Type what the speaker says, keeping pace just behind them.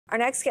Our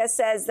next guest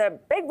says the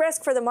big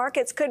risk for the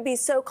markets could be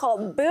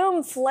so-called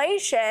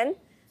boomflation.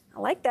 I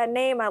like that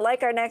name. I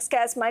like our next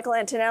guest. Michael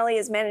Antonelli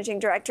is Managing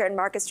Director and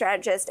Market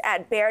Strategist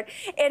at Baird.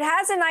 It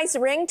has a nice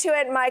ring to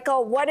it,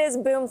 Michael. What is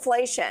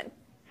boomflation?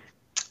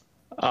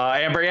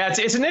 Amber, yeah,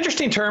 it's an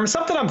interesting term,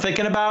 something I'm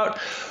thinking about.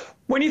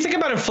 When you think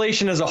about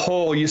inflation as a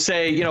whole, you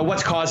say,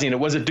 what's causing it?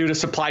 Was it due to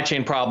supply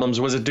chain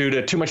problems? Was it due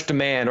to too much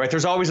demand, right?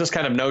 There's always this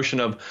kind of notion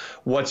of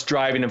what's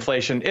driving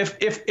inflation.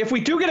 If we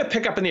do get a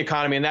pickup in the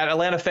economy, and that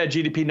Atlanta Fed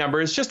GDP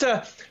number is just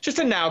a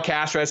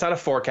nowcast, right? It's not a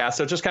forecast.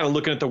 So just kind of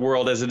looking at the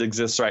world as it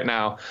exists right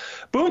now.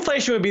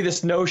 Boomflation would be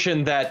this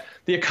notion that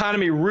the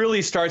economy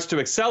really starts to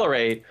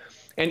accelerate.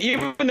 And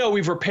even though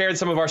we've repaired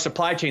some of our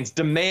supply chains,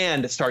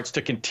 demand starts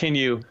to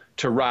continue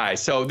to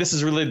rise. So this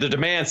is really the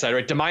demand side,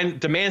 right?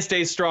 Demand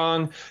stays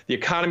strong, the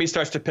economy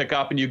starts to pick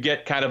up, and you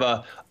get kind of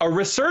a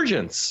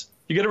resurgence.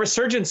 You get a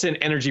resurgence in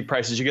energy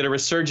prices. You get a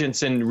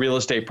resurgence in real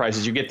estate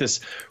prices. You get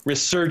this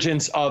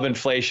resurgence of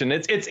inflation.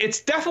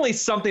 It's definitely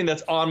something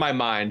that's on my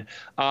mind.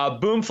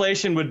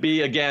 Boomflation would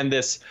be, again,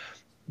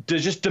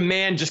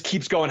 demand just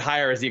keeps going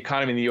higher as the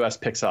economy in the U.S.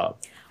 picks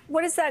up.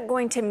 What is that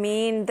going to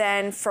mean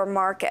then for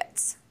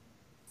markets?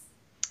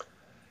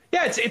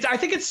 Yeah, I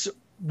think it's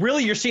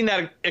really, you're seeing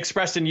that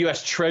expressed in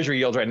U.S. Treasury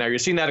yields right now. You're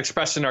seeing that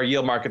expressed in our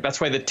yield market.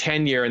 That's why the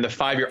 10-year and the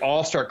 5-year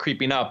all start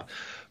creeping up.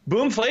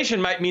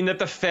 Boomflation might mean that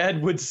the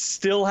Fed would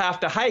still have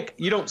to hike.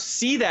 You don't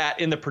see that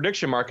in the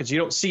prediction markets. You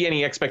don't see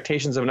any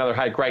expectations of another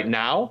hike right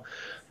now.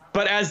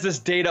 But as this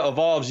data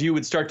evolves, you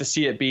would start to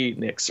see it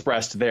being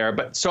expressed there.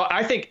 But so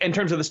I think in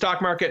terms of the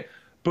stock market,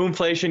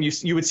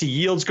 boomflation, you would see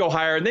yields go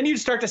higher, and then you'd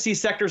start to see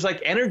sectors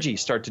like energy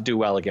start to do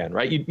well again,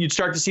 right? You'd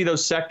start to see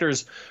those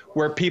sectors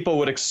where people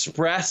would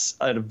express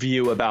a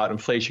view about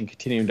inflation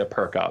continuing to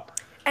perk up.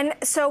 And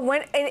so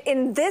when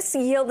in this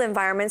yield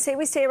environment, say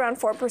we stay around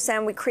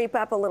 4%, we creep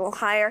up a little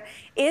higher,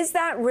 is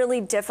that really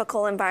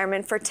difficult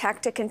environment for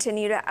tech to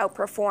continue to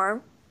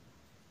outperform?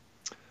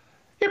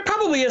 It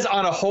probably is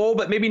on a whole,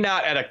 but maybe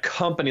not at a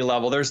company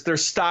level.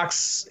 There's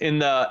stocks in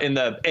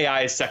the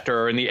AI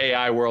sector or in the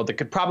AI world that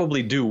could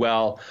probably do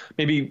well.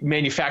 Maybe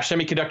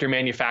semiconductor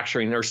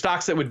manufacturing, or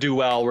stocks that would do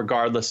well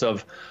regardless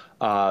of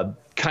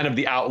kind of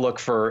the outlook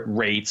for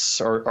rates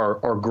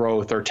or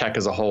growth or tech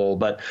as a whole.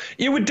 But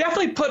it would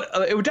definitely put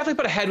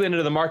a headwind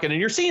into the market,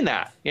 and you're seeing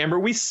that, Amber.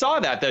 We saw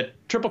that the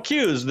triple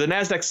Qs, the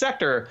Nasdaq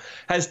sector,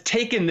 has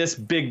taken this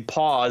big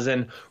pause,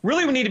 and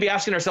really we need to be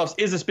asking ourselves: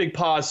 is this big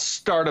pause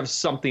start of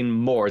something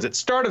more? Is it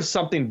start of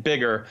something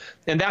bigger?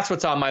 And that's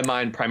what's on my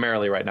mind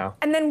primarily right now.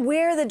 And then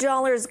where the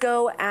dollars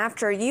go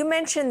after? You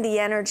mentioned the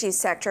energy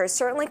sector is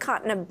certainly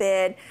caught in a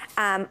bid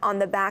on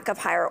the back of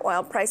higher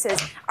oil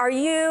prices. Are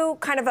you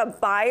kind of a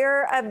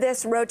buyer of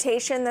this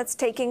rotation that's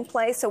taking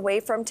place away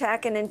from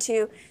tech and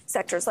into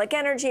sectors like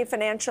energy,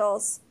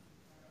 financials?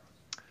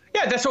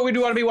 Yeah, that's what we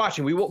do want to be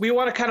watching. We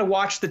want to kind of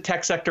watch the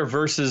tech sector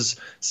versus,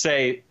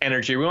 say,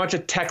 energy. We want the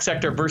tech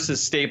sector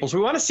versus staples. We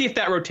want to see if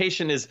that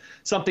rotation is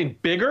something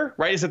bigger,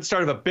 right? Is it the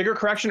start of a bigger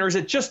correction, or is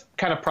it just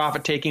kind of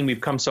profit taking? We've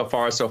come so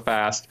far so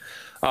fast.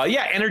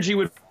 Yeah, energy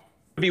would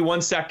be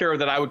one sector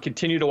that I would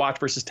continue to watch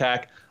versus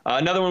tech.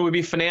 Another one would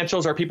be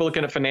financials. Are people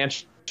looking at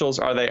financials?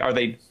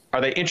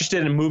 Are they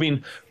interested in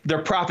moving their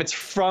profits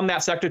from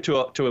that sector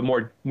to a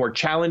more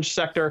challenged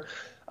sector?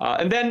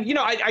 And then,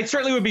 I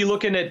certainly would be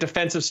looking at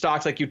defensive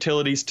stocks like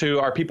utilities too.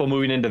 Are people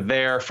moving into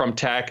there from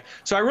tech?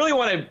 So I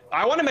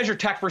want to measure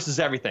tech versus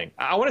everything.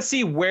 I want to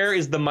see where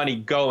is the money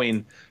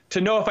going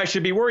to know if I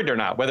should be worried or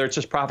not, whether it's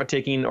just profit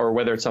taking or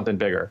whether it's something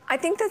bigger. I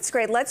think that's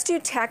great. Let's do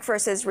tech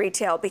versus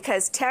retail,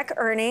 because tech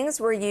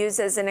earnings were used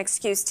as an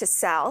excuse to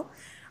sell.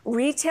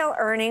 Retail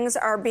earnings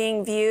are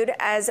being viewed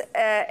as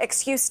an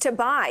excuse to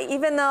buy,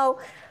 even though,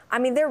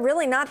 they're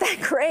really not that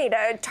great.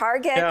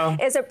 Target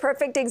is a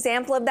perfect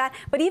example of that.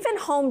 But even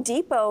Home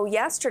Depot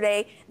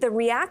yesterday, the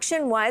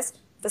reaction was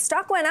the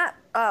stock went up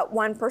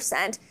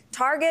 1%.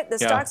 Target, the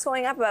stock's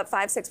going up about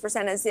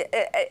 5-6% as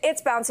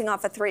it's bouncing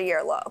off a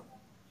 3-year low.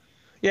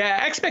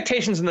 Yeah,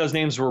 expectations in those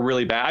names were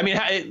really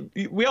bad.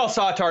 We all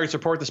saw Target's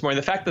report this morning.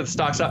 The fact that the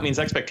stock's up means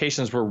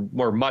expectations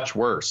were much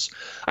worse.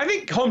 I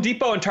think Home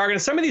Depot and Target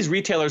and some of these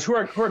retailers who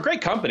are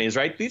great companies,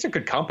 right? These are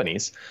good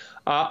companies.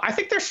 I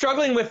think they're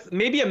struggling with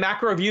maybe a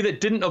macro view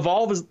that didn't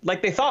evolve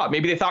like they thought.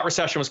 Maybe they thought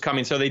recession was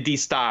coming, so they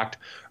destocked.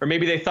 Or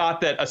maybe they thought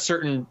that a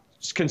certain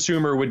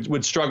consumer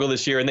would struggle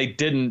this year, and they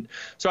didn't.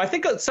 So I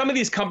think some of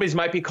these companies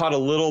might be caught a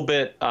little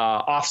bit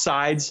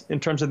offsides in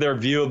terms of their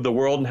view of the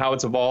world and how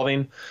it's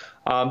evolving.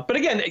 But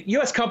again,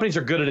 U.S. companies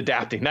are good at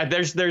adapting. Now,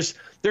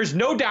 there's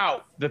no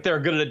doubt that they're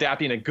good at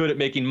adapting and good at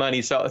making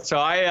money. So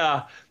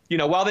I,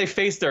 while they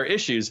face their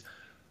issues,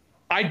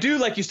 I do,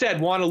 like you said,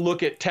 want to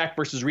look at tech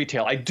versus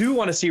retail. I do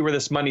want to see where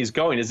this money is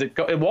going. Is it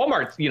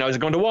Walmart? Is it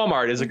going to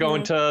Walmart? Is it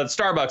going to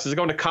Starbucks? Is it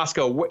going to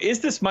Costco? Is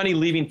this money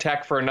leaving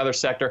tech for another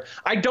sector?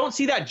 I don't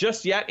see that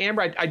just yet,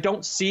 Amber. I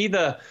don't see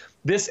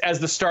this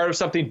as the start of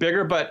something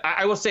bigger. But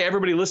I will say,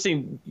 everybody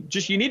listening,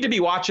 you need to be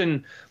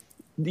watching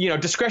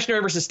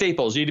discretionary versus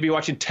staples. You need to be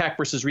watching tech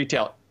versus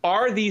retail.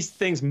 Are these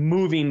things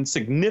moving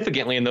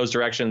significantly in those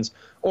directions,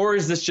 or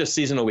is this just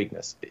seasonal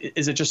weakness?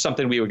 Is it just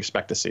something we would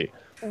expect to see?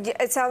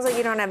 It sounds like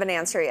you don't have an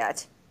answer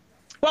yet.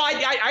 Well,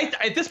 I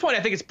at this point,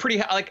 I think it's pretty,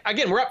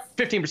 again, we're up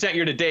 15%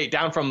 year to date,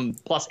 down from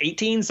plus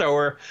 18. So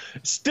we're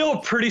still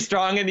pretty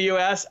strong in the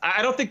U.S.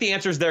 I don't think the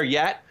answer is there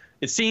yet.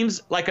 It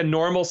seems like a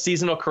normal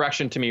seasonal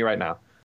correction to me right now.